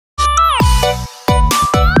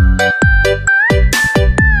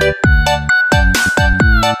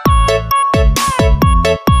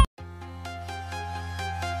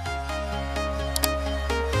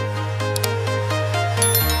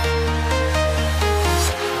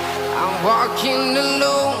Walking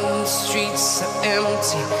alone, the streets are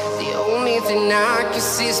empty. The only thing I can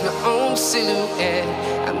see is my own silhouette.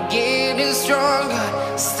 I'm getting stronger,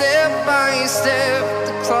 step by step.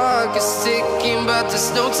 The clock is ticking, but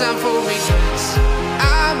there's no time for regrets.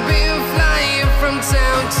 I've been flying from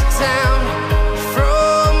town to town,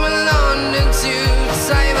 from London to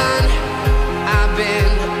Taiwan. I've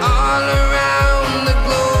been all around the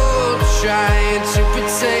globe, trying to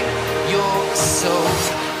protect your soul.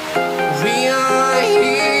 We are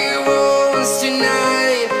heroes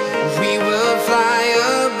tonight. We will fly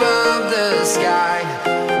above the sky.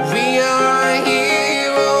 We are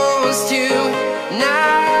heroes tonight.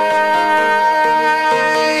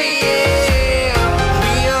 Yeah.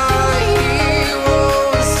 We are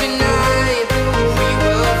heroes tonight. We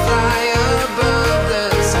will fly above the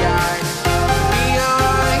sky. We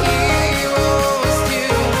are heroes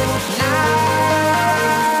tonight.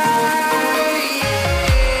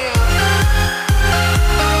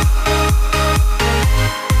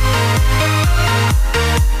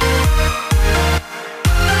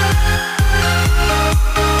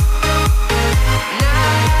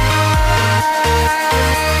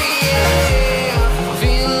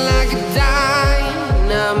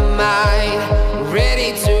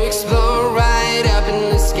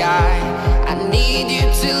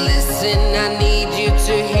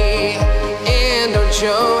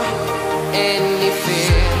 Show any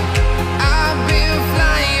fear. I've been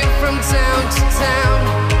flying from town to town,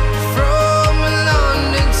 from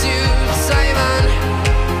London to Taiwan.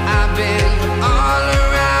 I've been all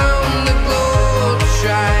around the globe,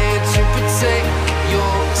 trying to protect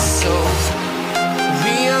your soul.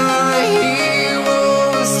 We are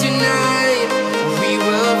heroes tonight. We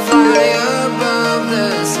will fly above the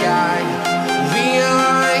sky. We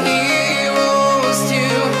are heroes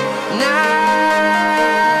tonight.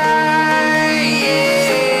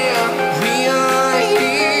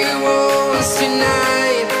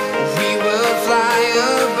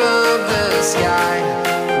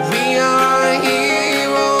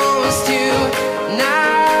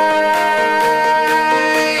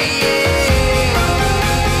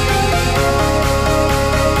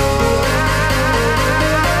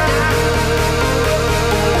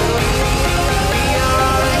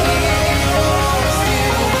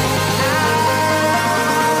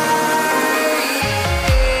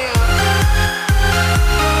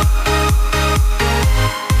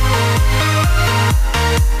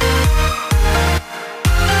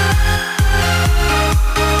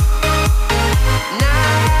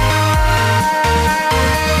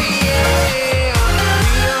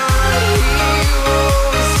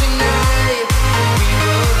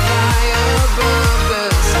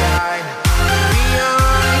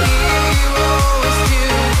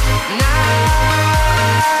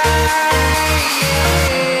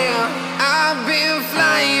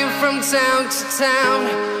 Town to town,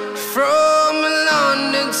 from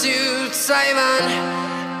London to Taiwan.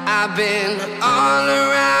 I've been all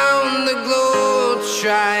around the globe,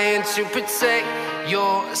 trying to protect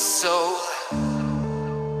your soul.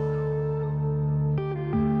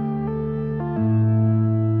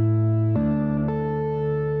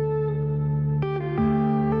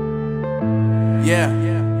 Yeah.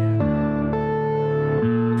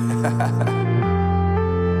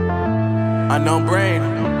 Unknown Brain,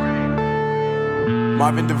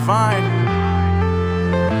 Marvin Divine.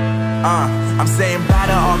 I'm saying bye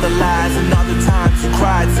to all the lies and all the times you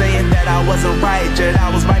cried, saying that I wasn't right, yet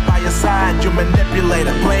I was right by your side. You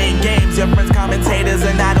manipulator, playing games, your friends commentators,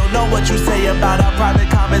 and I don't know what you say about our private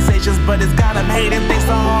conversations, but it's got them hating. Thanks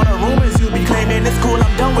to all the rumors you be claiming, it's cool,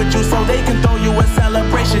 I'm done with you, so they can throw you a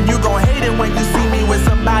celebration. You gon' hate it when you see me with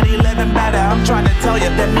somebody living better. I'm trying to tell you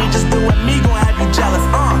that me just doing me gon' have you jealous.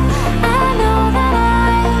 I know that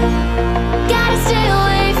I gotta stay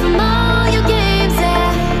away from all your games,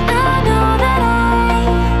 yeah. I know that I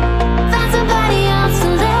found somebody else to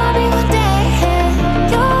love me one day, yeah.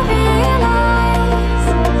 You'll realize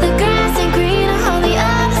the grass ain't greener on the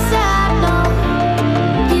other side, no.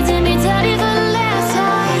 You did me dirty for the last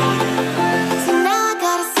time, so now I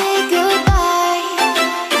gotta say goodbye.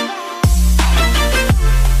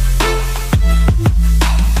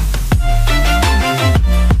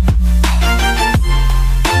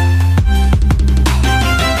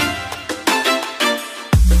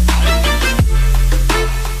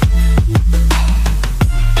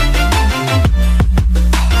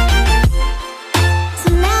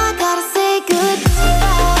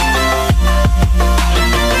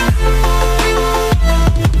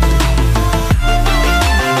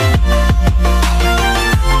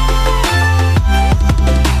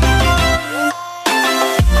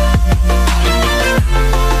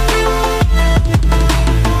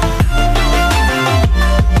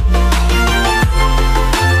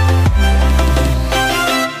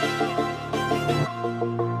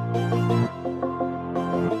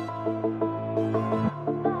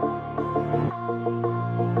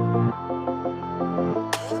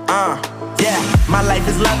 Yeah, my life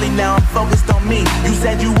is lovely now, I'm focused on me. You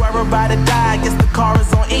said you were about to die, I guess the car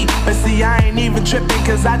is on E. But see, I ain't even tripping,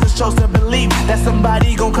 cause I just chose to believe that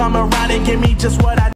somebody gon' come around and give me just what I